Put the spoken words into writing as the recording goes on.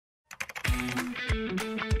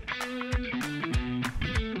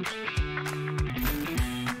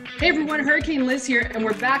Hey everyone, Hurricane Liz here, and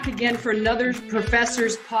we're back again for another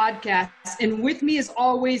Professor's Podcast. And with me, as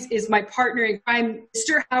always, is my partner in crime,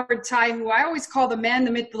 Mr. Howard Ty, who I always call the man,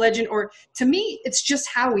 the myth, the legend, or to me, it's just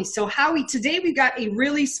Howie. So Howie, today we got a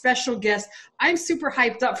really special guest. I'm super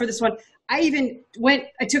hyped up for this one. I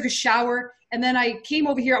took a shower, and then I came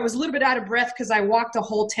over here. I was a little bit out of breath because I walked a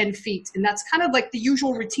whole 10 feet. And that's kind of like the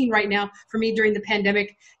usual routine right now for me during the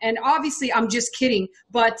pandemic. And obviously, I'm just kidding.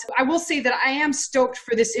 But I will say that I am stoked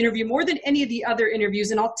for this interview more than any of the other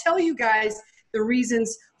interviews. And I'll tell you guys the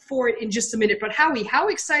reasons for it in just a minute. But Howie, how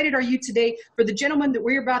excited are you today for the gentleman that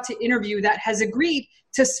we're about to interview that has agreed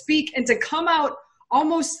to speak and to come out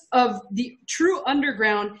almost of the true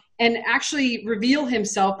underground and actually reveal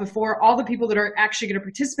himself before all the people that are actually going to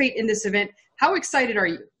participate in this event? How excited are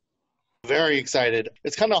you? Very excited.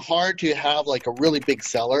 It's kind of hard to have like a really big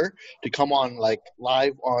seller to come on like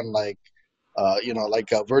live on like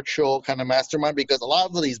a virtual kind of mastermind, because a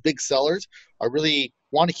lot of these big sellers are really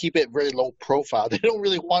want to keep it very low profile. They don't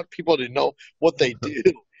really want people to know what they do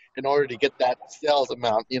in order to get that sales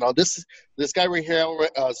amount. This guy right here,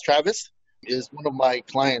 Travis, is one of my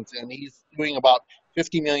clients, and he's doing about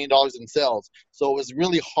 $50 million in sales. So it was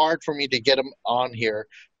really hard for me to get him on here,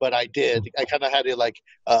 but I did. I kind of had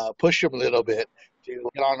to push him a little bit to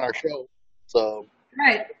get on our show. So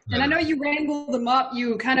right. And I know you wrangled him up.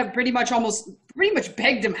 You kind of pretty much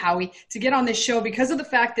begged him, Howie, to get on this show because of the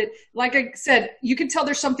fact that, like I said, you can tell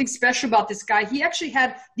there's something special about this guy. He actually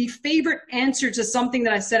had the favorite answer to something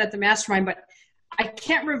that I said at the mastermind, but I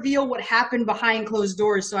can't reveal what happened behind closed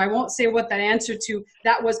doors, so I won't say what that answer to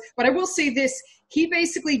that was. But I will say this. He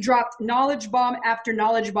basically dropped knowledge bomb after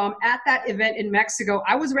knowledge bomb at that event in Mexico.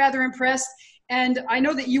 I was rather impressed, and I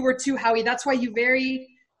know that you were too, Howie. That's why you very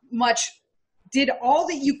much did all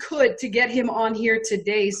that you could to get him on here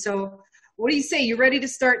today. So what do you say? You ready to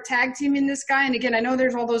start tag teaming this guy? And again, I know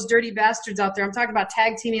there's all those dirty bastards out there. I'm talking about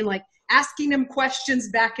tag teaming, like asking them questions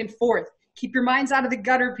back and forth. Keep your minds out of the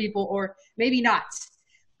gutter, people, or maybe not.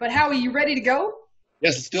 But Howie, you ready to go?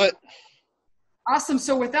 yes, let's do it. Awesome.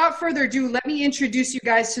 So without further ado, let me introduce you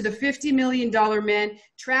guys to the $50 million man,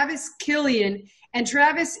 Travis Killian. And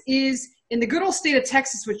Travis is in the good old state of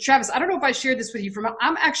Texas. Which, Travis, I don't know if I shared this with you.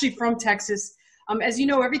 I'm actually from Texas. As you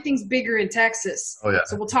know, everything's bigger in Texas. Oh, yeah.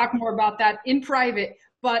 So we'll talk more about that in private.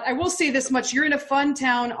 But I will say this much. You're in a fun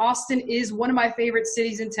town. Austin is one of my favorite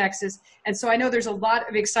cities in Texas. And so I know there's a lot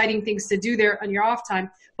of exciting things to do there on your off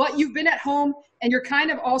time. But you've been at home, and you're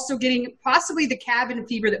kind of also getting possibly the cabin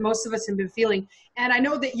fever that most of us have been feeling. And I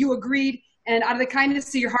know that you agreed, and out of the kindness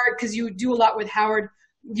of your heart, because you do a lot with Howard,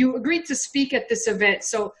 you agreed to speak at this event.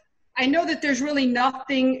 So I know that there's really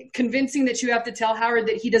nothing convincing that you have to tell Howard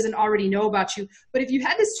that he doesn't already know about you. But if you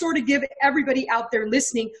had to sort of give everybody out there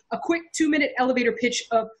listening a quick 2-minute elevator pitch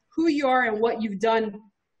of who you are and what you've done,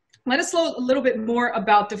 let us know a little bit more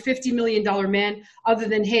about the $50 million man, other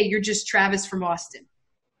than, hey, you're just Travis from Austin.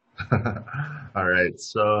 All right.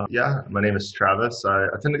 So, yeah, my name is Travis. I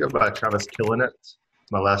tend to go by Travis Killian.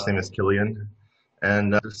 My last name is Killian.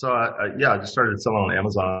 And I just started selling on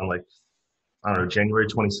Amazon January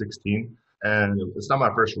 2016. And it's not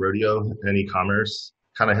my first rodeo in e-commerce.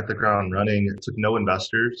 Kind of hit the ground running. It took no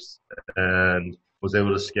investors and was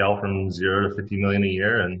able to scale from 0 to 50 million a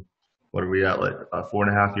year. And what are we at,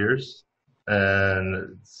 4.5 years?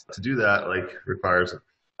 And to do that, requires,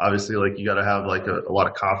 obviously, you got to have a lot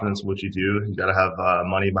of confidence in what you do. You got to have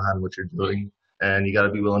money behind what you're doing, and you got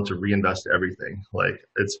to be willing to reinvest everything.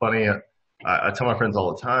 It's funny. I tell my friends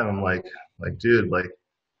all the time, I'm like, dude,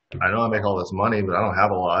 I know I make all this money, but I don't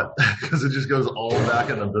have a lot because it just goes all back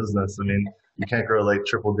in the business. I mean, you can't grow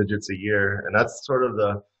triple digits a year. And that's sort of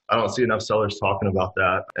I don't see enough sellers talking about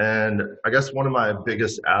that. And I guess one of my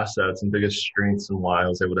biggest assets and biggest strengths and why I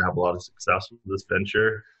was able to have a lot of success with this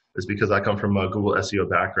venture is because I come from a Google SEO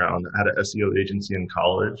background. I had an SEO agency in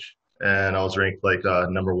college, and I was ranked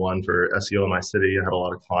number 1 for SEO in my city. I had a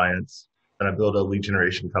lot of clients. And I built a lead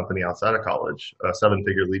generation company outside of college, a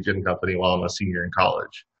 7-figure lead gen company while I'm a senior in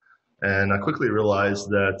college. And I quickly realized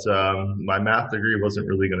that my math degree wasn't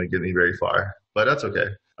really going to get me very far, but that's okay.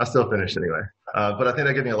 I still finished anyway. But I think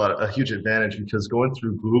that gave me a huge advantage because going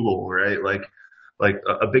through Google, right?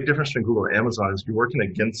 A big difference between Google and Amazon is you're working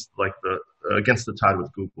against the tide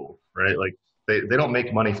with Google, right? They don't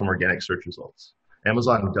make money from organic search results.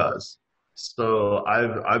 Amazon does. So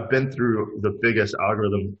I've been through the biggest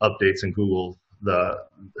algorithm updates in Google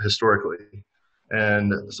historically.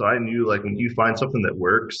 And so I knew when you find something that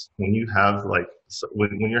works, when you have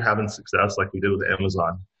when you're having success like we did with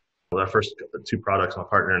Amazon, our first 2 products, my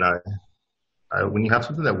partner and I, when you have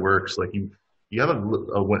something that works, you have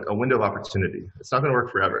a window of opportunity. It's not going to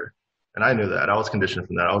work forever. And I knew that. I was conditioned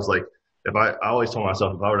from that. I was like, I always told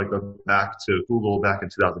myself if I were to go back to Google back in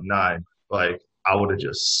 2009, like I would have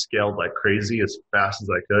just scaled like crazy as fast as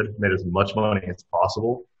I could, made as much money as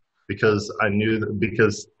possible because I knew that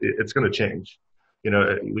because it's going to change.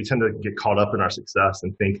 We tend to get caught up in our success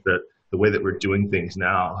and think that the way that we're doing things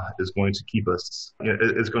now is going to keep us,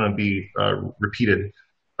 it's going to be repeated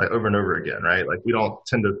like over and over again, right? Like we don't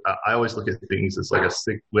tend to, I always look at things as like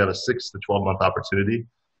we have a 6 to 12 month opportunity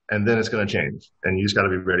and then it's going to change and you just got to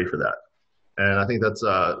be ready for that. And I think that's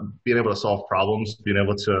being able to solve problems, being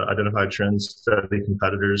able to identify trends, study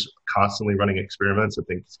competitors, constantly running experiments. I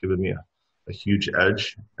think it's given me a huge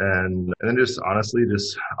edge. And then just honestly,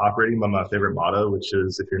 just operating by my favorite motto, which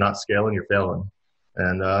is if you're not scaling, you're failing.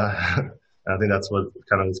 And I think that's what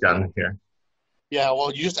kind of has gotten me here. Yeah,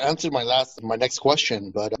 well, you just answered my next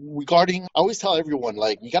question. But regarding, I always tell everyone,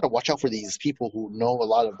 like, you got to watch out for these people who know a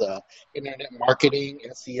lot of the internet marketing,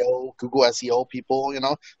 SEO, Google SEO people.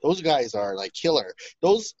 Those guys are like killer.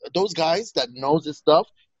 Those guys that knows this stuff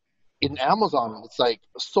in Amazon, it's like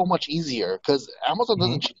so much easier because Amazon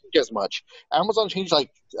doesn't change as much. Amazon changes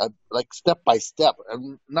like step by step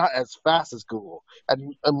and not as fast as Google.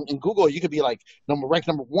 And in Google, you could be like ranked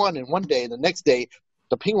number 1 in one day, and the next day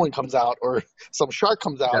the penguin comes out or some shark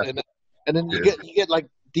comes out, and then you get like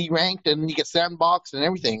deranked and you get sandboxed and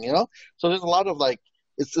everything, So there's a lot of like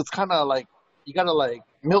it's kind of like you gotta like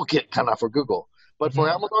milk it kind of for Google, but for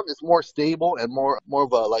Amazon it's more stable and more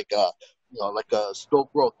of a like a slow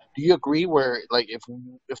growth. Do you agree? Where like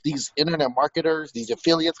if these internet marketers, these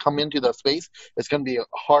affiliates come into the space, it's going to be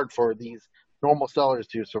hard for these normal sellers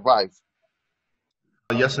to survive.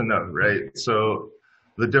 Yes and no, right? So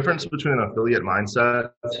the difference between an affiliate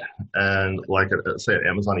mindset and like say an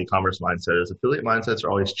Amazon e-commerce mindset is affiliate mindsets are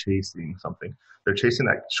always chasing something. They're chasing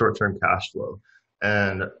that short-term cash flow.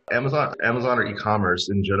 And Amazon or e-commerce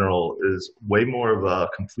in general is way more of a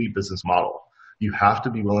complete business model. You have to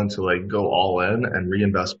be willing to like go all in and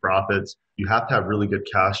reinvest profits. You have to have really good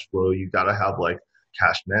cash flow. You got to have like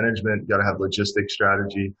cash management. You got to have logistics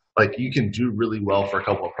strategy. Like you can do really well for a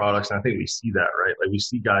couple of products. And I think we see that, right? Like we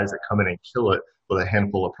see guys that come in and kill it with a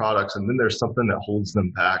handful of products. And then there's something that holds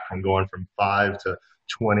them back from going from 5 to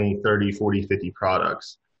 20, 30, 40, 50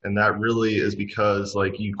 products. And that really is because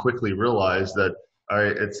like you quickly realize that all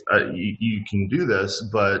right, it's you can do this,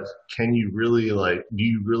 but can you really do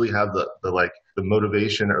you really have the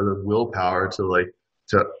motivation or the willpower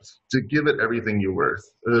to give it everything you're worth,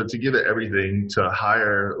 to give it everything, to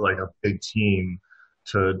hire like a big team,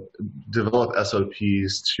 to develop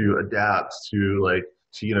SOPs, to adapt, to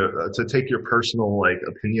take your personal like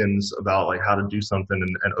opinions about like how to do something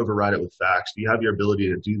and override it with facts. Do you have your ability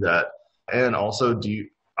to do that? And also,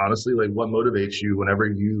 honestly, like what motivates you whenever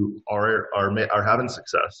you are having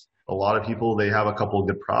success? A lot of people, they have a couple of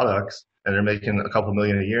good products and they're making a couple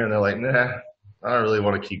million a year and they're like, nah, I don't really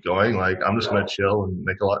want to keep going. Like I'm just going to chill and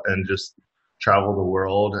make a lot and just travel the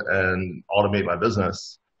world and automate my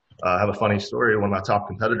business. I have a funny story. One of my top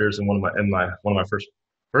competitors and one of my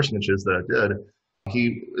first niches that I did,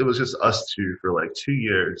 it was just us two for like 2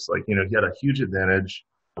 years. Like, he had a huge advantage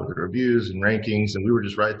with the reviews and rankings and we were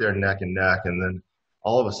just right there neck and neck. And then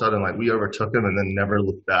all of a sudden, like we overtook him and then never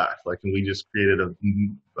looked back. Like, and we just created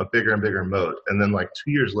a bigger and bigger moat. And then like 2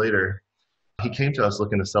 years later, he came to us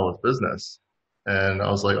looking to sell his business. And I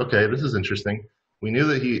was like, okay, this is interesting. We knew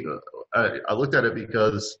that I looked at it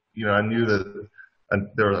because, I knew that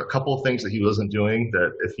there were a couple of things that he wasn't doing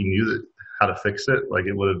that if he knew how to fix it, like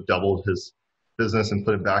it would have doubled his business and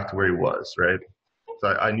put it back to where he was, right? So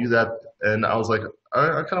I knew that. And I was like,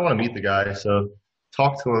 I kind of want to meet the guy. So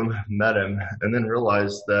talked to him, met him, and then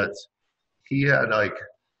realized that he had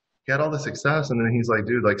all the success. And then he's like,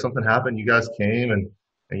 dude, like something happened. You guys came and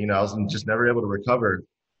I was just never able to recover.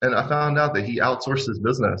 And I found out that he outsourced his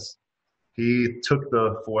business. He took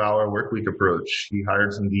the 4-hour work week approach. He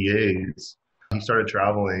hired some VAs. He started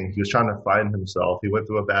traveling. He was trying to find himself. He went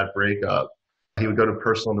through a bad breakup. He would go to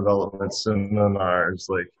personal development seminars,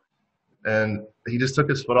 and he just took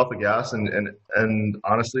his foot off the gas and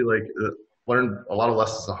honestly, learned a lot of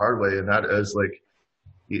lessons the hard way. And that is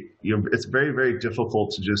it's very, very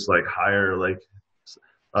difficult to just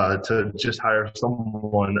hire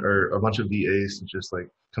someone or a bunch of VAs to just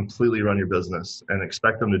completely run your business and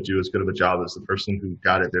expect them to do as good of a job as the person who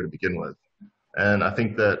got it there to begin with. And I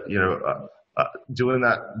think that, doing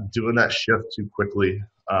that shift too quickly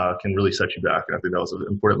can really set you back. And I think that was an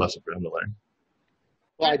important lesson for him to learn.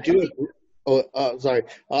 Well, I do.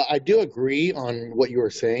 I do agree on what you were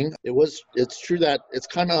saying. It's true that it's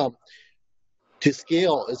kind of to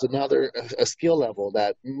scale is a skill level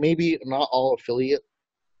that maybe not all affiliate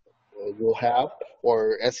will have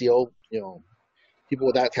or SEO people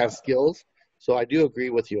with that kind of skills. So I do agree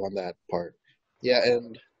with you on that part. Yeah,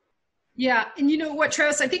 and yeah. And you know what,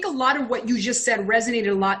 Travis, I think a lot of what you just said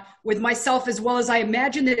resonated a lot with myself, as well as I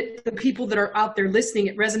imagine that the people that are out there listening,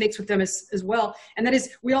 it resonates with them as well. And that is,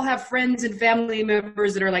 we all have friends and family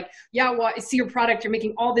members that are like, yeah, well, I see your product, you're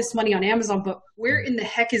making all this money on Amazon, but where in the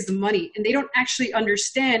heck is the money? And they don't actually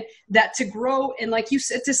understand that to grow, and like you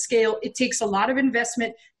said, to scale, it takes a lot of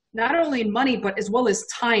investment, not only in money, but as well as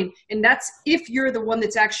time. And that's if you're the one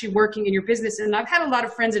that's actually working in your business. And I've had a lot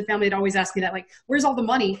of friends and family that always ask me that, like, where's all the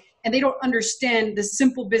money? And they don't understand the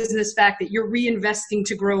simple business fact that you're reinvesting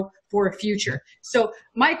to grow for a future. So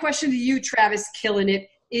my question to you, Travis, killing it,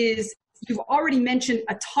 is you've already mentioned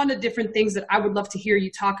a ton of different things that I would love to hear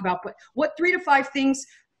you talk about, but what 3 to 5 things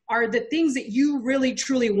are the things that you really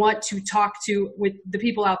truly want to talk to with the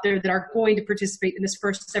people out there that are going to participate in this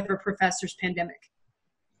first ever Professors Pandemic?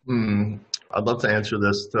 I'd love to answer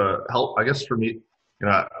this to help. I guess for me,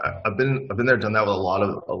 I've been there, done that with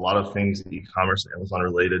a lot of things e-commerce, Amazon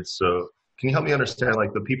related. So can you help me understand,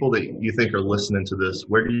 like, the people that you think are listening to this?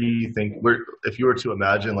 Where do you think, if you were to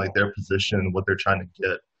imagine like their position, what they're trying to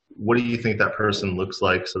get, what do you think that person looks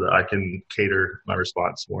like, so that I can cater my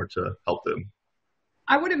response more to help them?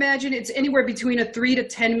 I would imagine it's anywhere between a $3 to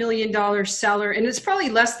 $10 million seller, and it's probably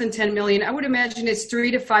less than 10 million. I would imagine it's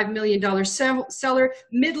 $3 to $5 million seller,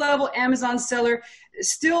 mid-level Amazon seller,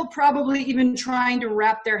 still probably even trying to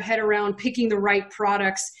wrap their head around picking the right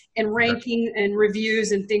products and ranking and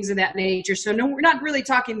reviews and things of that nature. So no, we're not really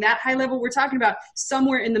talking that high level. We're talking about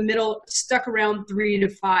somewhere in the middle, stuck around 3 to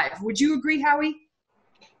 5. Would you agree, Howie?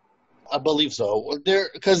 I believe so.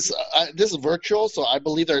 Because this is virtual, so I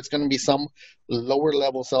believe there's going to be some lower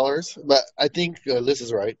level sellers. But I think Liz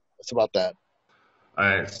is right. It's about that. All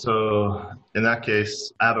right. So in that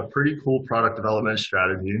case, I have a pretty cool product development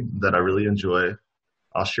strategy that I really enjoy.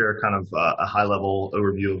 I'll share kind of a high level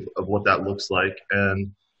overview of what that looks like.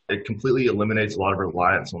 And it completely eliminates a lot of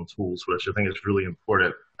reliance on tools, which I think is really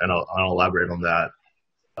important. And I'll elaborate on that.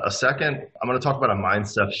 A second, I'm going to talk about a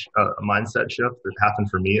mindset shift that happened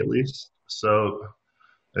for me, at least. So,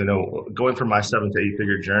 going from my 7 to 8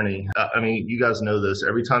 figure journey, I mean, you guys know this.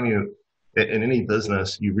 Every time in any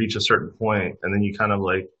business, you reach a certain point, and then you kind of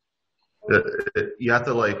like, you have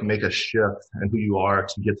to like make a shift in who you are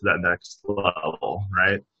to get to that next level,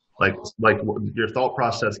 right? Like your thought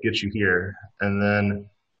process gets you here, and then,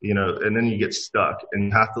 and then you get stuck, and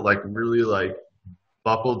you have to like really like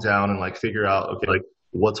buckle down and like figure out, okay, like,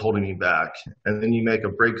 what's holding you back? And then you make a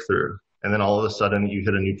breakthrough, and then all of a sudden you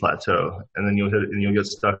hit a new plateau, and then you'll get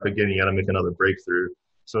stuck again. You got to make another breakthrough.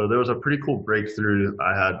 So there was a pretty cool breakthrough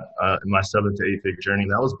I had in my 7 to 8 figure journey.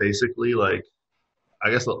 That was basically like,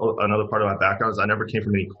 I guess another part of my background is I never came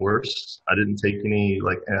from any course. I didn't take any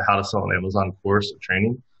like how to sell on Amazon course or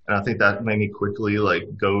training. And I think that made me quickly like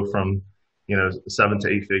go from, 7 to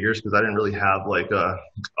 8 figures, because I didn't really have like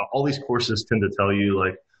all these courses tend to tell you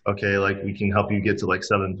like, okay, like we can help you get to like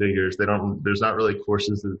 7 figures. There's not really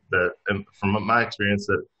courses that from my experience,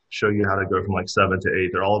 that show you how to go from like 7 to 8.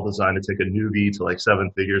 They're all designed to take a newbie to like 7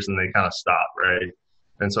 figures, and they kind of stop, right?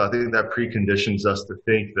 And so I think that preconditions us to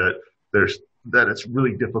think that it's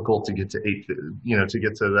really difficult to get to to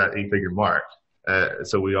get to that 8 figure mark.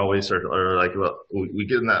 So we always are like, well, we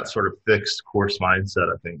get in that sort of fixed course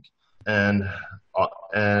mindset, I think. And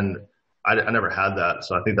I never had that.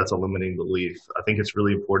 So I think that's a limiting belief. I think it's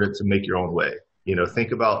really important to make your own way.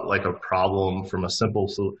 Think about like a problem from a simple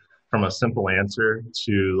answer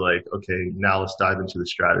to like, okay, now let's dive into the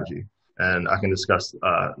strategy. And I can discuss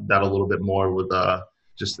that a little bit more with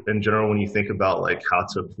just in general, when you think about like how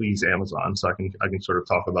to please Amazon. So I can sort of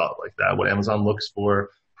talk about like that, what Amazon looks for,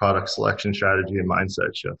 product selection strategy, and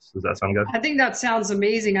mindset shifts. Does that sound good? I think that sounds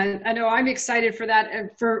amazing. I know I'm excited for that. And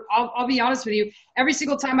I'll be honest with you, every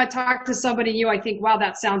single time I talk to somebody new, I think, wow,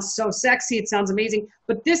 that sounds so sexy. It sounds amazing.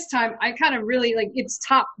 But this time I kind of really like, it's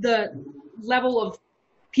top the level of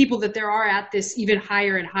people that there are at this even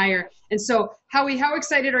higher and higher. And so Howie, how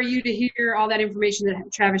excited are you to hear all that information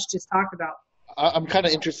that Travis just talked about? I'm kind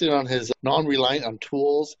of interested on his non-reliant on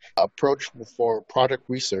tools approach for product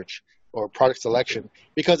research or product selection,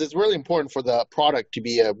 because it's really important for the product to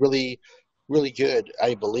be really, really good,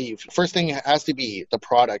 I believe. First thing has to be the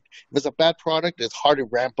product. If it's a bad product, it's hard to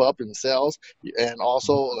ramp up in sales. And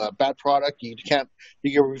also a bad product,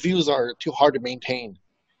 your reviews are too hard to maintain.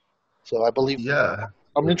 So I believe,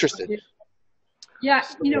 I'm interested. Yeah,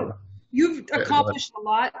 you've accomplished a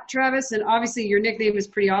lot, Travis, and obviously your nickname is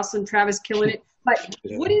pretty awesome, Travis Killing It. But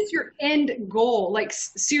what is your end goal? Like,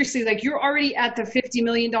 seriously, like you're already at the $50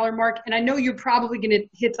 million mark, and I know you're probably going to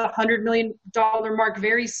hit the $100 million mark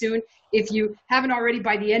very soon if you haven't already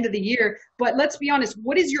by the end of the year. But let's be honest,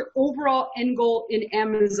 what is your overall end goal in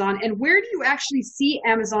Amazon, and where do you actually see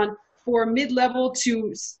Amazon for mid-level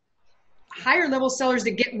to higher level sellers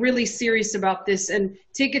that get really serious about this and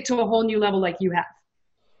take it to a whole new level like you have?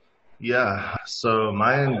 Yeah. So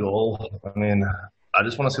my end goal, I mean, I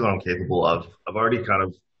just want to see what I'm capable of. I've already kind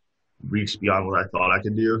of reached beyond what I thought I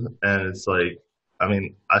could do. And it's like, I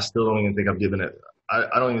mean, I still don't even think I've given it, I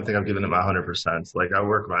don't even think I've given it my 100%. Like I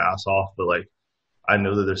work my ass off, but like, I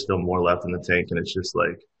know that there's still more left in the tank. And it's just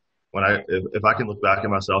like, if I can look back at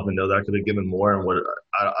myself and know that I could have given more and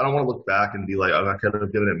I don't want to look back and be like, oh, I could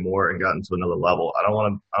have given it more and gotten to another level. I don't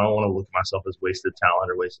want to look at myself as wasted talent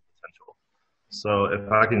or wasted potential. So if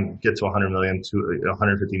I can get to 100 million to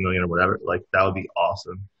 150 million or whatever, like that would be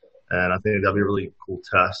awesome. And I think that'd be a really cool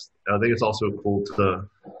test. And I think it's also cool to,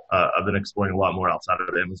 I've been exploring a lot more outside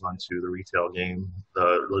of Amazon too, the retail game,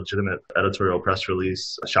 the legitimate editorial press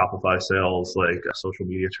release, Shopify sales, like social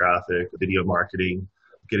media traffic, video marketing,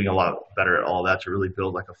 getting a lot better at all that to really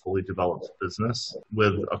build like a fully developed business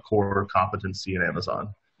with a core competency in Amazon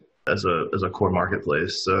as a core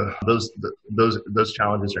marketplace. So those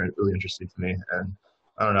challenges are really interesting to me. And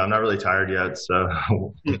I don't know, I'm not really tired yet, so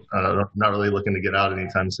I'm not really looking to get out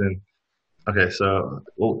anytime soon. Okay, so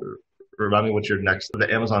remind me what's your next,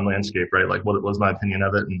 the Amazon landscape, right? Like what was my opinion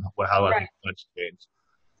of it and how I think it's changed.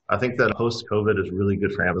 I think that post-COVID is really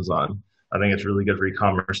good for Amazon. I think it's really good for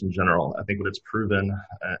e-commerce in general. I think what it's proven,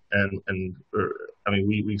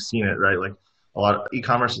 we've seen it, right? Like a lot of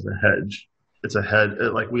e-commerce is a hedge. It's a head,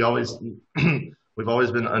 like we've always been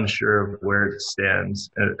unsure of where it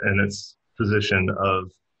stands and its position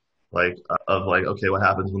of like, okay, what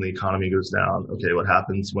happens when the economy goes down? Okay, what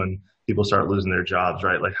happens when people start losing their jobs,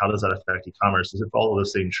 right? Like, how does that affect e-commerce? Does it follow the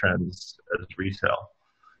same trends as retail?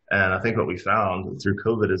 And I think what we found through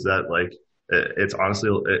COVID is that like, it's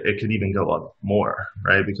honestly, it could even go up more,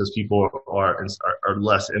 right? Because people are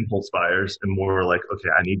less impulse buyers and more like, okay,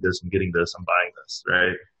 I need this, I'm getting this, I'm buying this,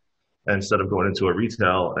 right? Instead of going into a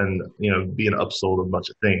retail and, being upsold a bunch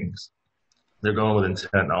of things. They're going with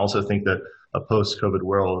intent. And I also think that a post-COVID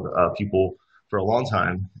world, people for a long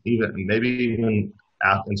time, even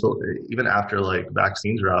after like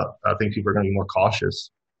vaccines are out, I think people are going to be more cautious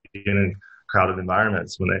in crowded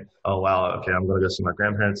environments when I'm going to go see my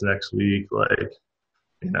grandparents next week. Like,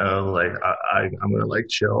 I'm going to like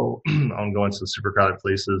chill. I'm going to super crowded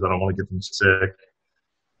places. I don't want to get them sick.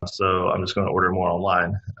 So I'm just going to order more online.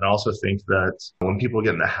 And I also think that when people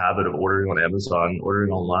get in the habit of ordering on Amazon,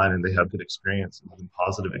 ordering online, and they have good experiences and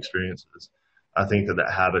positive experiences, I think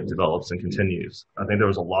that habit develops and continues. I think there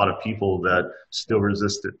was a lot of people that still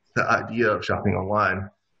resisted the idea of shopping online.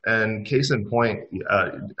 And case in point,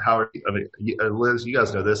 Howard, Liz, you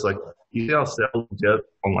guys know this, like you see how sales dip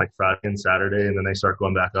on like Friday and Saturday, and then they start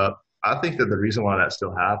going back up. I think that the reason why that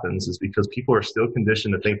still happens is because people are still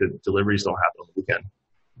conditioned to think that deliveries don't happen on the weekend.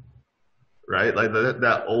 Right? Like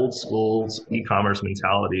that old school e-commerce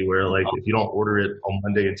mentality where like, if you don't order it on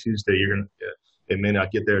Monday and Tuesday, it may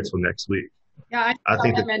not get there until next week. Yeah, I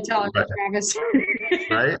think that mentality, right? Travis.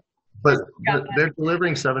 Right? But they're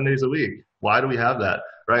delivering 7 days a week. Why do we have that?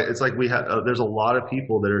 Right? It's like there's a lot of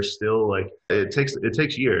people that are still like, it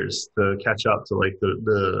takes years to catch up to like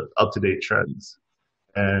the up-to-date trends.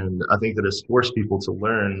 And I think that it's forced people to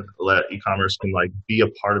learn that e-commerce can like be a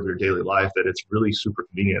part of their daily life, that it's really super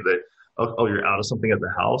convenient, that you're out of something at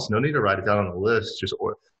the house. No need to write it down on a list.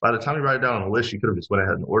 By the time you write it down on a list, you could have just went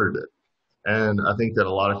ahead and ordered it. And I think that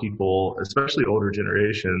a lot of people, especially older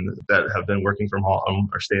generation that have been working from home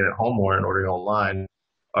or staying at home more and ordering online,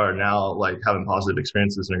 are now like having positive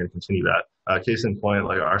experiences and are going to continue that. Case in point,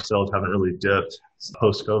 like our sales haven't really dipped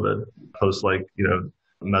post-COVID, like,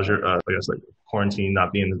 I guess like quarantine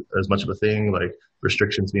not being as much of a thing, like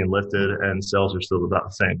restrictions being lifted, and sales are still about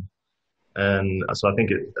the same. And so I think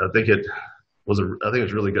it was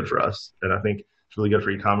really good for us. And I think it's really good for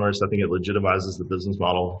e-commerce. I think it legitimizes the business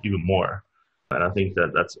model even more. And I think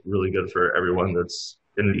that that's really good for everyone that's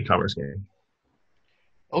in an e-commerce game.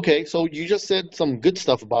 Okay, so you just said some good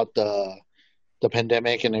stuff about the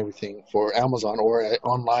pandemic and everything for Amazon or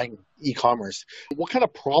online e-commerce. What kind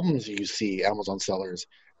of problems do you see Amazon sellers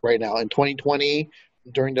right now in 2020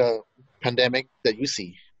 during the pandemic that you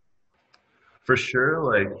see? For sure,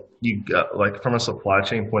 like you got like from a supply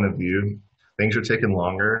chain point of view, things are taking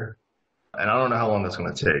longer, and I don't know how long that's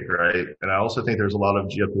going to take, right? And I also think there's a lot of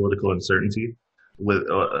geopolitical uncertainty with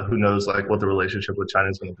who knows like what the relationship with China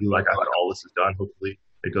is going to be like after all this is done, hopefully.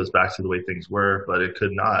 it goes back to the way things were, but it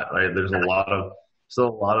could not, right? There's still a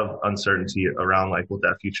lot of uncertainty around like what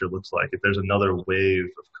that future looks like. If there's another wave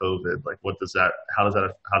of COVID, like how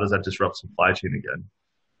does that disrupt supply chain again?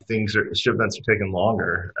 Shipments are taking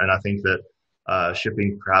longer. And I think that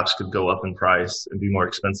shipping perhaps could go up in price and be more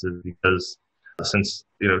expensive because since,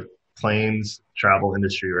 planes, travel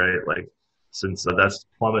industry, right? Like since that's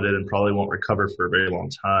plummeted and probably won't recover for a very long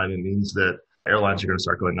time, it means that airlines are going to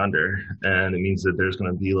start going under. And it means that there's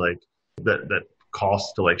going to be like that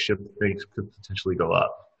costs to like ship things could potentially go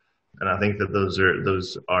up. And I think that those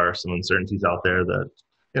are some uncertainties out there that,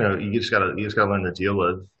 you just gotta learn to deal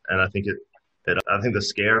with. And I think I think the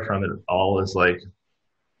scare from it all is like,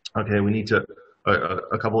 okay, we need to,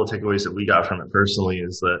 a couple of takeaways that we got from it personally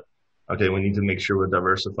is that, okay, we need to make sure we're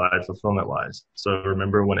diversified fulfillment wise. So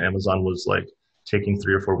remember when Amazon was like taking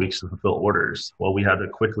 3 or 4 weeks to fulfill orders? Well, we had to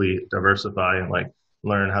quickly diversify and like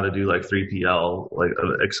learn how to do like 3PL, like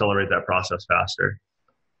accelerate that process faster.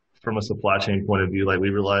 From a supply chain point of view, like we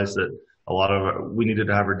realized that we needed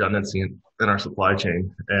to have redundancy in our supply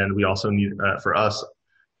chain. And we also need, for us,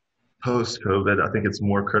 post-COVID, I think it's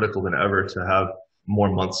more critical than ever to have more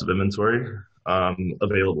months of inventory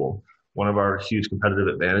available. One of our huge competitive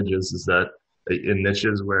advantages is that in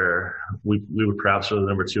niches where we would perhaps show the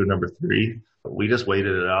number 2 and number 3, we just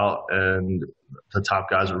waited it out and the top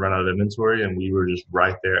guys would run out of inventory and we were just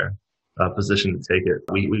right there positioned to take it.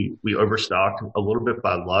 We overstocked a little bit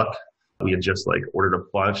by luck. We had just like ordered a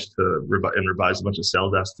bunch and revised a bunch of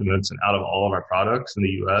sales estimates, and out of all of our products in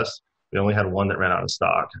the US, we only had one that ran out of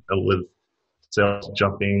stock with sales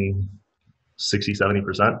jumping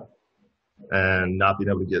 60-70% and not being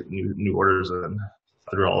able to get new orders in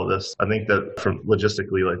through all of this. I think that from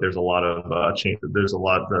logistically, like there's a lot of change. There's a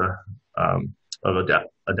lot of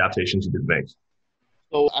adaptations you did make.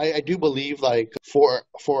 So I do believe like for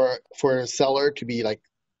a seller to be like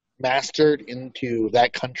mastered into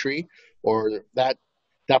that country or that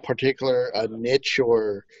particular niche,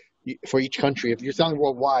 or for each country, if you're selling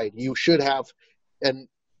worldwide, you should have, and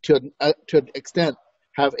to an extent,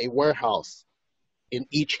 have a warehouse in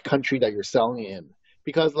each country that you're selling in.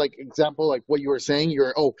 Because like example, like what you were saying,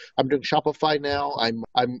 I'm doing Shopify now. I'm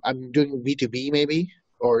doing B2B maybe,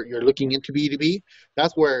 or you're looking into B2B.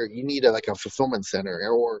 That's where you need a fulfillment center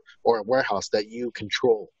or a warehouse that you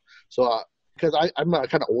control. So because I'm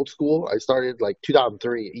kind of old school, I started like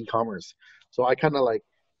 2003 e-commerce. So I kind of like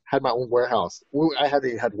had my own warehouse. I had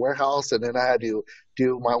warehouse, and then I had to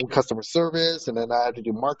do my own customer service, and then I had to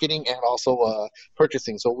do marketing and also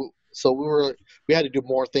purchasing. So we had to do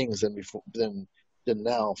more things than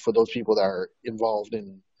now for those people that are involved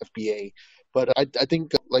in FBA. But I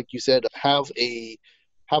think, like you said, have a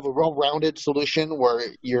well-rounded solution where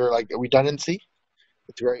you're like redundancy.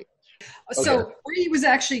 It's great. So Okay. where he was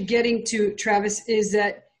actually getting to, Travis, is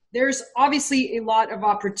that there's obviously a lot of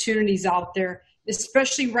opportunities out there,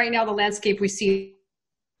 especially right now, the landscape we see.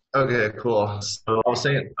 Okay, cool. So I was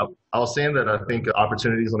saying that I think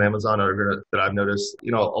opportunities on Amazon that I've noticed, a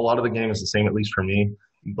lot of the game is the same, at least for me,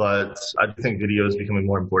 but I think video is becoming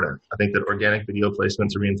more important. I think that organic video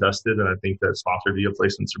placements are being tested, and I think that sponsored video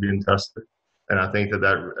placements are being tested. And I think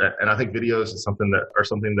and I think videos is something that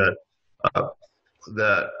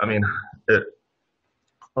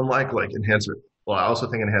unlike like enhancement. Well, I also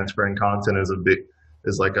think enhanced brand content is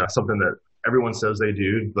something that everyone says they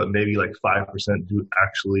do, but maybe like 5% do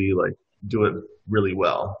actually like do it really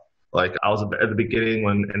well. Like I was at the beginning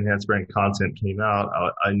when enhanced brand content came out,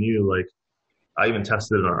 I knew, like I even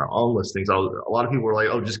tested it on our own listings. A lot of people were like,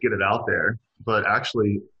 "Oh, just get it out there," but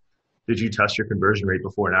actually, did you test your conversion rate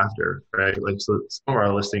before and after, right? Like, so some of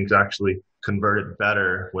our listings actually converted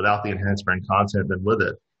better without the enhanced brand content than with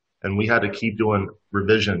it. And we had to keep doing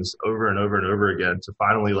revisions over and over and over again to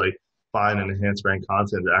finally like find an enhanced brand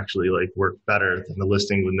content that actually like work better than the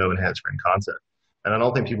listing with no enhanced brand content. And I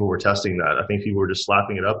don't think people were testing that. I think people were just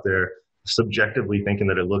slapping it up there, subjectively thinking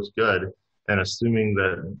that it looked good and assuming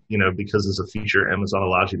that, because it's a feature Amazon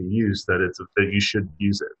allows you to use, that you should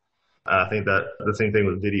use it. I think that the same thing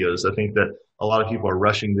with videos. I think that a lot of people are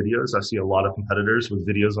rushing videos. I see a lot of competitors with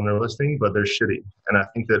videos on their listing, but they're shitty. And I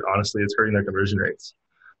think that honestly, it's hurting their conversion rates.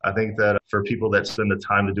 I think that for people that spend the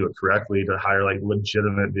time to do it correctly, to hire like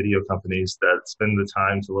legitimate video companies that spend the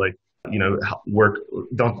time to like, work,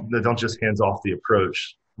 don't just hands off the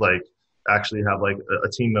approach, like actually have like a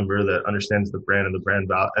team member that understands the brand and the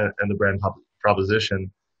brand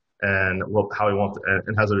proposition and how we want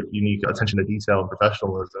and has a unique attention to detail and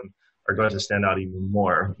professionalism, are going to stand out even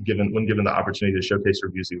more when given the opportunity to showcase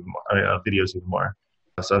videos even more.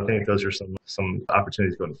 So I think those are some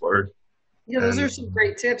opportunities going forward. Yeah, those are some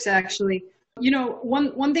great tips, actually.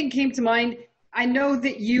 One thing came to mind. I know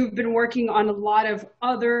that you've been working on a lot of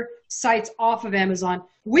other sites off of Amazon.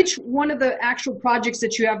 Which one of the actual projects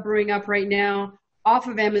that you have brewing up right now off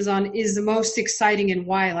of Amazon is the most exciting, and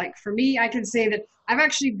why? Like for me, I can say that I've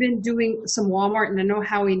actually been doing some Walmart, and I know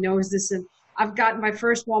Howie knows this, and I've got my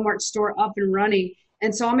first Walmart store up and running.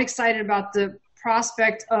 And so I'm excited about the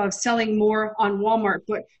prospect of selling more on Walmart.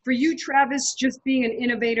 But for you, Travis, just being an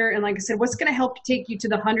innovator, and like I said, what's going to help take you to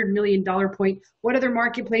the $100 million point? What other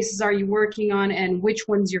marketplaces are you working on, and which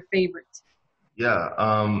one's your favorite? Yeah,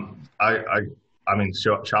 I mean,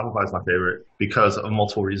 Shopify is my favorite because of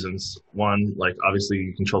multiple reasons. One, like obviously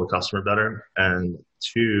you control the customer better, and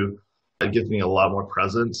two, it gives me a lot more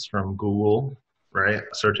presence from Google, right?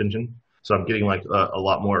 Search engine. So I'm getting like a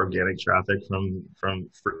lot more organic traffic from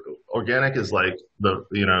organic is like the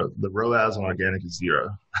ROAS on organic is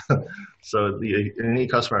 0. So any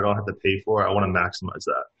customer I don't have to pay for, I want to maximize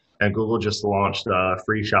that. And Google just launched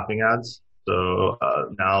free shopping ads. So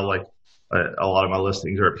now like a lot of my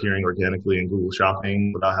listings are appearing organically in Google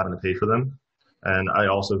Shopping without having to pay for them. And I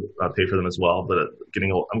also pay for them as well, but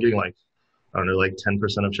I'm getting like, I don't know, like 10%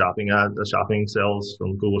 of shopping sales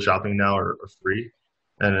from Google Shopping now are free.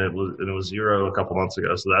 And it was 0 a couple months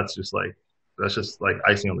ago. So that's just like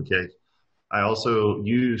icing on the cake. I also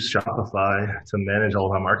use Shopify to manage all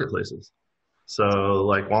of my marketplaces. So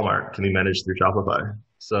like Walmart can be managed through Shopify.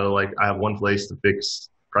 So like I have one place to fix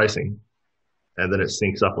pricing, and then it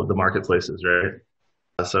syncs up with the marketplaces, right?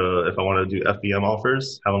 So if I want to do FBM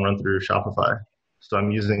offers, have them run through Shopify. So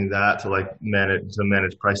I'm using that to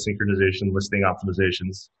manage price synchronization, listing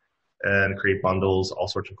optimizations, and create bundles, all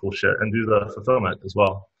sorts of cool shit, and do the fulfillment as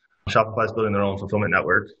well. Shopify's building their own fulfillment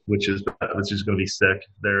network, which is going to be sick.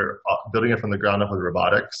 They're building it from the ground up with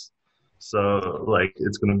robotics. So like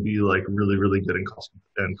it's going to be like really, really good and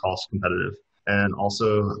cost competitive. And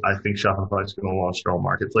also, I think Shopify is going to launch their own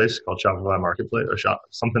marketplace called Shopify Marketplace or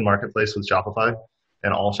something marketplace with Shopify,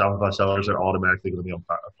 and all Shopify sellers are automatically going to be a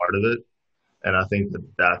part of it. And I think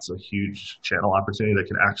that's a huge channel opportunity that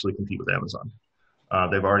can actually compete with Amazon.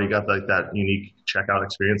 They've already got like that unique checkout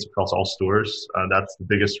experience across all stores. That's the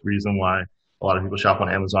biggest reason why a lot of people shop on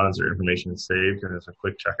Amazon is their information is saved and it's a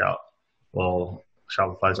quick checkout. Well,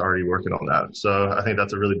 Shopify's already working on that. So I think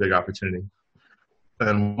that's a really big opportunity.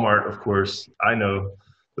 And Walmart, of course, I know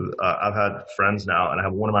I've had friends now, and I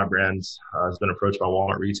have one of my brands has been approached by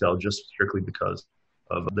Walmart Retail just strictly because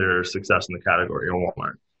of their success in the category on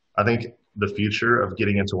Walmart. I think the future of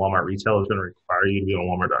getting into Walmart Retail is going to require you to be on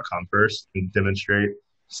Walmart.com first and demonstrate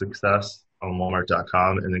success on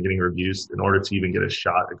Walmart.com and then getting reviews in order to even get a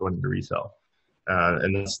shot at going into retail.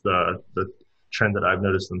 And that's the trend that I've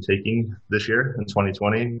noticed them taking this year in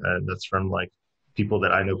 2020. And that's from like people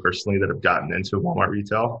that I know personally that have gotten into Walmart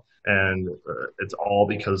Retail. And it's all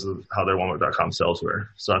because of how their Walmart.com sales were.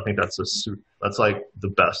 So I think that's like the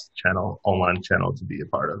best online channel to be a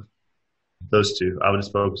part of. Those two, I would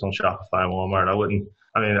just focus on Shopify and Walmart.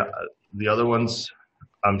 The other ones,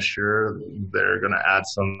 I'm sure they're going to add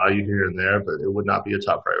some value here and there, but it would not be a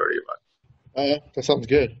top priority of mine. That sounds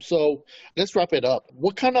good. So let's wrap it up.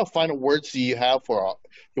 What kind of final words do you have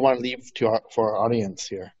you want to leave for our audience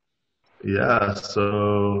here? Yeah.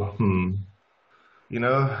 So,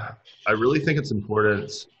 I really think it's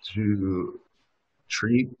important to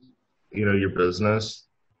treat, your business.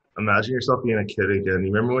 Imagine yourself being a kid again.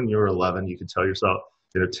 You remember when you were 11, you could tell yourself,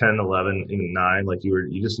 10, 11, even 9, like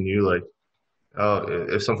you just knew like, oh,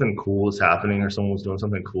 if something cool was happening or someone was doing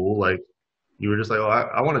something cool, like you were just like, oh,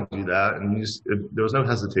 I want to do that. And there was no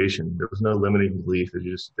hesitation. There was no limiting belief that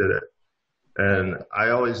you just did it. And I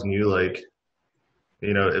always knew like,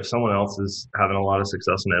 if someone else is having a lot of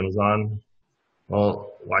success on Amazon,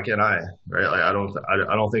 well, why can't I, right? Like, I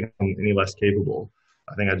don't think I'm any less capable.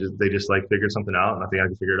 I think they just like figured something out, and I think I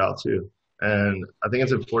can figure it out too. And I think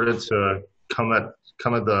it's important to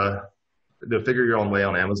to figure your own way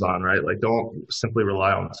on Amazon, right? Like, don't simply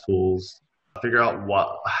rely on tools. Figure out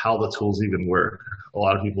how the tools even work. A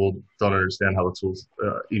lot of people don't understand how the tools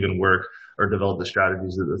even work or develop the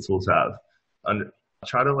strategies that the tools have. And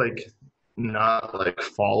try to like not like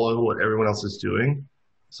follow what everyone else is doing.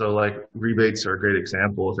 So like rebates are a great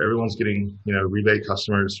example. If everyone's getting, rebate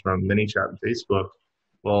customers from ManyChat and Facebook,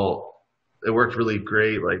 well, it worked really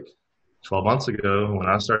great like 12 months ago when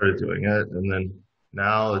I started doing it. And then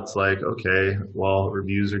now it's like, okay, well,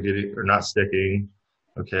 reviews are not sticking.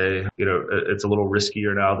 Okay, it's a little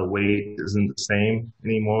riskier now. The weight isn't the same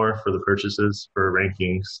anymore for the purchases, for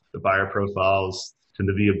rankings. The buyer profiles tend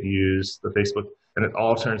to be abused. The Facebook, and it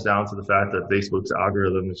all turns down to the fact that Facebook's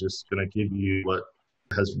algorithm is just going to give you what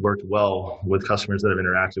has worked well with customers that have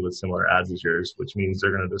interacted with similar ads as yours, which means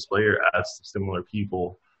they're going to display your ads to similar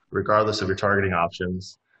people regardless of your targeting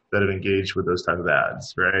options, that have engaged with those type of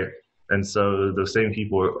ads, right? And so those same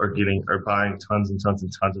people are buying tons and tons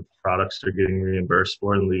and tons of products they're getting reimbursed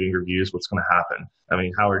for and leaving reviews. What's going to happen? I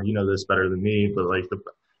mean, Howard, you know this better than me, but like the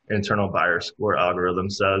internal buyer score algorithm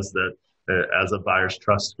says that as a buyer's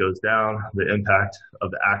trust goes down, the impact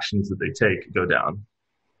of the actions that they take go down,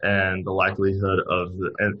 and the likelihood of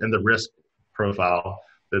and the risk profile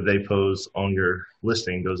that they pose on your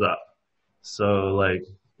listing goes up. So like,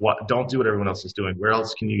 don't do what everyone else is doing. Where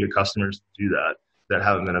else can you get customers to do that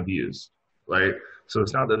haven't been abused, right? So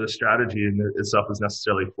it's not that the strategy in itself is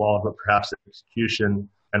necessarily flawed, but perhaps the execution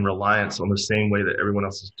and reliance on the same way that everyone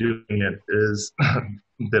else is doing it has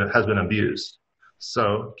been abused.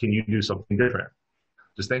 So can you do something different?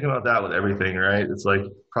 Just think about that with everything, right? It's like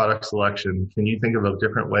product selection. Can you think of a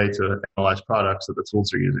different way to analyze products that the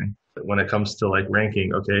tools are using? When it comes to like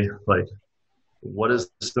ranking, okay, like what is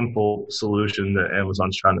the simple solution that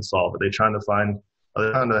Amazon's trying to solve? Are they trying to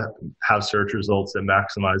have search results that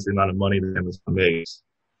maximize the amount of money that Amazon makes?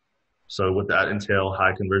 So would that entail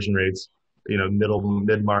high conversion rates,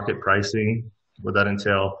 mid-market pricing? Would that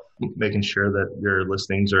entail making sure that your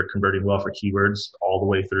listings are converting well for keywords all the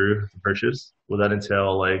way through the purchase? Would that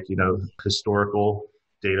entail historical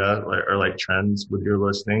data or like trends with your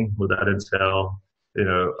listing? Would that entail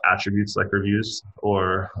attributes like reviews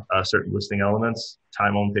or certain listing elements,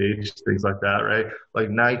 time on page, things like that, right? Like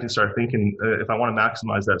now you can start thinking, if I want to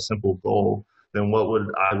maximize that simple goal, then what would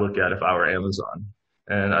I look at if I were Amazon?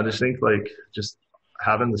 And I just think just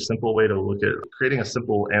having the simple way to look at creating a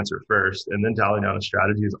simple answer first and then dialing down a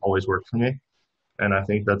strategy has always worked for me. And I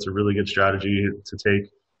think that's a really good strategy to take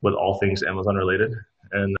with all things Amazon related.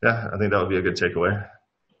 And yeah, I think that would be a good takeaway.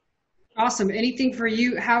 Awesome. Anything for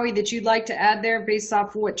you, Howie, that you'd like to add there based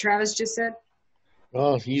off of what Travis just said?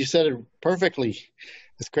 Oh, you said it perfectly.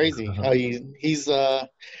 It's crazy. He's I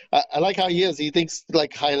like how he is. He thinks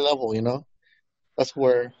like high level, That's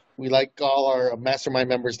where we like all our mastermind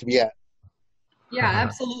members to be at. Yeah,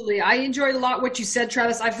 absolutely. I enjoyed a lot what you said,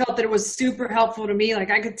 Travis. I felt that it was super helpful to me.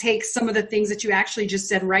 Like I could take some of the things that you actually just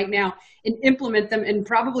said right now and implement them and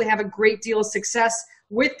probably have a great deal of success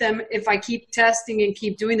with them if I keep testing and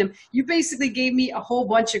keep doing them. You basically gave me a whole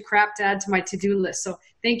bunch of crap to add to my to-do list. So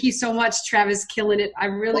thank you so much, Travis, killing it. I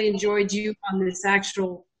really enjoyed you on this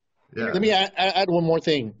actual. Yeah. Let me add one more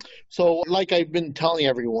thing. So like I've been telling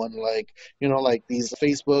everyone, like these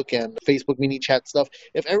Facebook and Facebook mini chat stuff,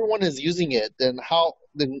 if everyone is using it, then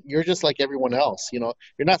you're just like everyone else, you're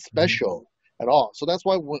not special at all. So that's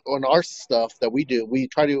why on our stuff that we do, we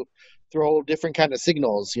try to throw different kind of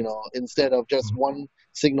signals, instead of just one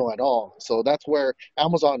signal at all. So that's where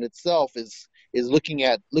Amazon itself is looking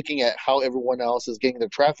at how everyone else is getting their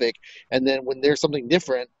traffic. And then when there's something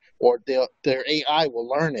different, or their AI will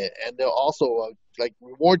learn it, and they'll also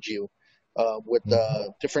reward you with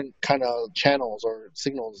different kind of channels or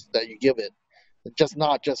signals that you give it,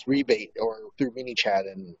 not just rebate or through mini chat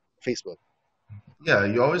and Facebook. Yeah,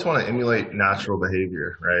 you always want to emulate natural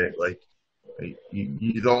behavior, right? Like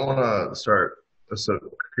you don't want to start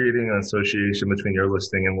creating an association between your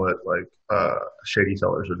listing and what shady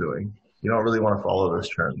sellers are doing. You don't really want to follow those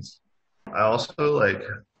trends. I also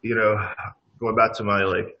going back to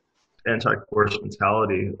my anti-coerce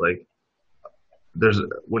mentality,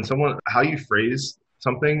 how you phrase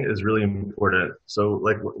something is really important. So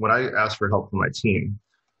when I ask for help from my team,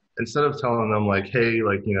 instead of telling them hey,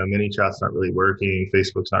 mini chat's not really working,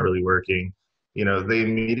 Facebook's not really working, they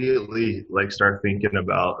immediately start thinking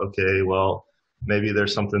about, okay, well, maybe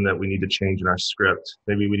there's something that we need to change in our script.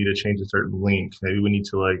 Maybe we need to change a certain link. Maybe we need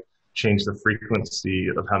to change the frequency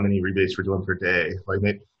of how many rebates we're doing per day.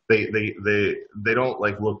 They don't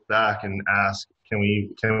look back and ask, can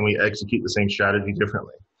we execute the same strategy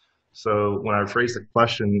differently? So when I phrase the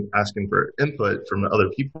question asking for input from other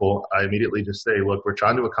people, I immediately just say, look, we're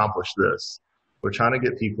trying to accomplish this. We're trying to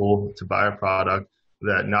get people to buy a product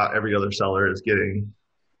that not every other seller is getting,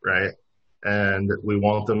 right? And we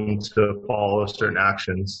want them to follow certain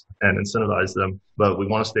actions and incentivize them, but we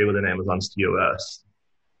want to stay within Amazon's TOS.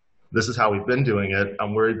 This is how we've been doing it.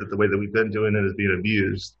 I'm worried that the way that we've been doing it is being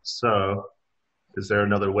abused. So is there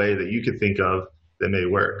another way that you could think of that may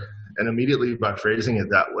work? And immediately by phrasing it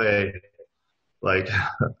that way,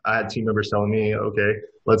 I had team members telling me, okay,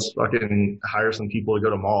 let's fucking hire some people to go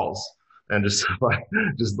to malls and just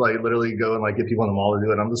literally go and get people in the mall to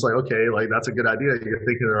do it. I'm just okay, that's a good idea. You're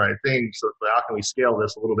thinking the right thing. So how can we scale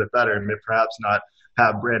this a little bit better and perhaps not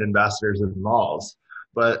have brand ambassadors in malls?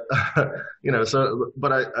 But, I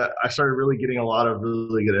started really getting a lot of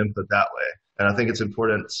really good input that way. And I think it's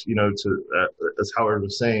important, as Howard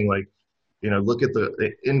was saying, look at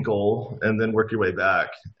the end goal and then work your way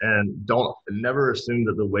back, and never assume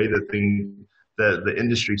that the way that the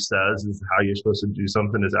industry says is how you're supposed to do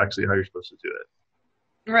something is actually how you're supposed to do it.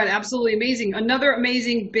 All right, absolutely amazing. Another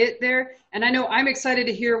amazing bit there. And I know I'm excited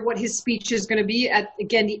to hear what his speech is going to be at,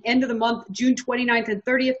 again, the end of the month, June 29th and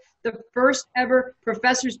 30th, the first ever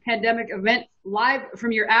Professor's Pandemic event, live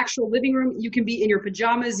from your actual living room. You can be in your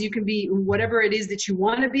pajamas. You can be whatever it is that you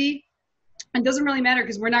want to be. It doesn't really matter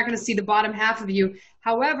because we're not going to see the bottom half of you.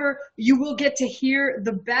 However, you will get to hear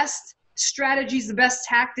the best strategies, the best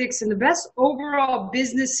tactics, and the best overall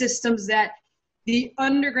business systems that the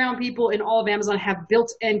underground people in all of Amazon have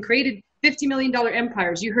built and created $50 million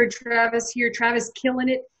empires. You heard Travis here. Travis Killing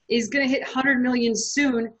It is going to hit 100 million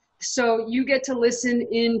soon. So you get to listen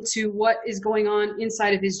into what is going on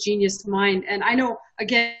inside of his genius mind. And I know,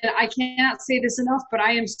 again, I cannot say this enough, but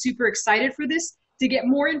I am super excited for this. To get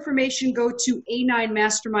more information, go to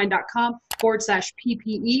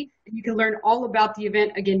a9mastermind.com/PPE. You can learn all about the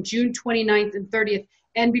event, again, June 29th and 30th.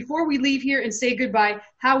 And before we leave here and say goodbye,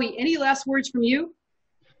 Howie, any last words from you?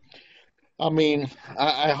 I mean,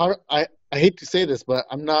 I hate to say this, but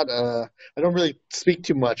I'm not, I don't really speak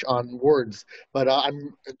too much on words, but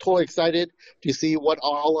I'm totally excited to see what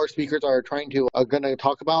all our speakers are going to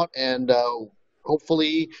talk about. And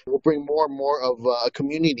hopefully we'll bring more and more of a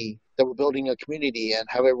community, that we're building a community and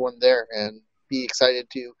have everyone there and be excited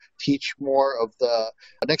to teach more of the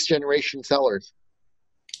next generation sellers.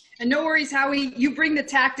 And no worries, Howie, you bring the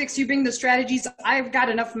tactics, you bring the strategies. I've got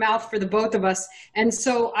enough mouth for the both of us. And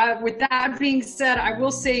so with that being said, I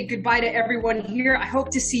will say goodbye to everyone here. I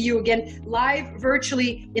hope to see you again live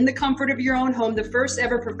virtually in the comfort of your own home, the first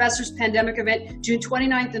ever Professor's Pandemic event, June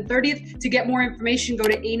 29th and 30th. To get more information, go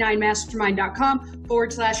to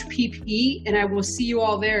a9mastermind.com/PPE, and I will see you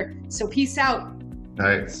all there. So peace out. All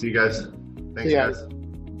right. See you guys. Thanks, guys.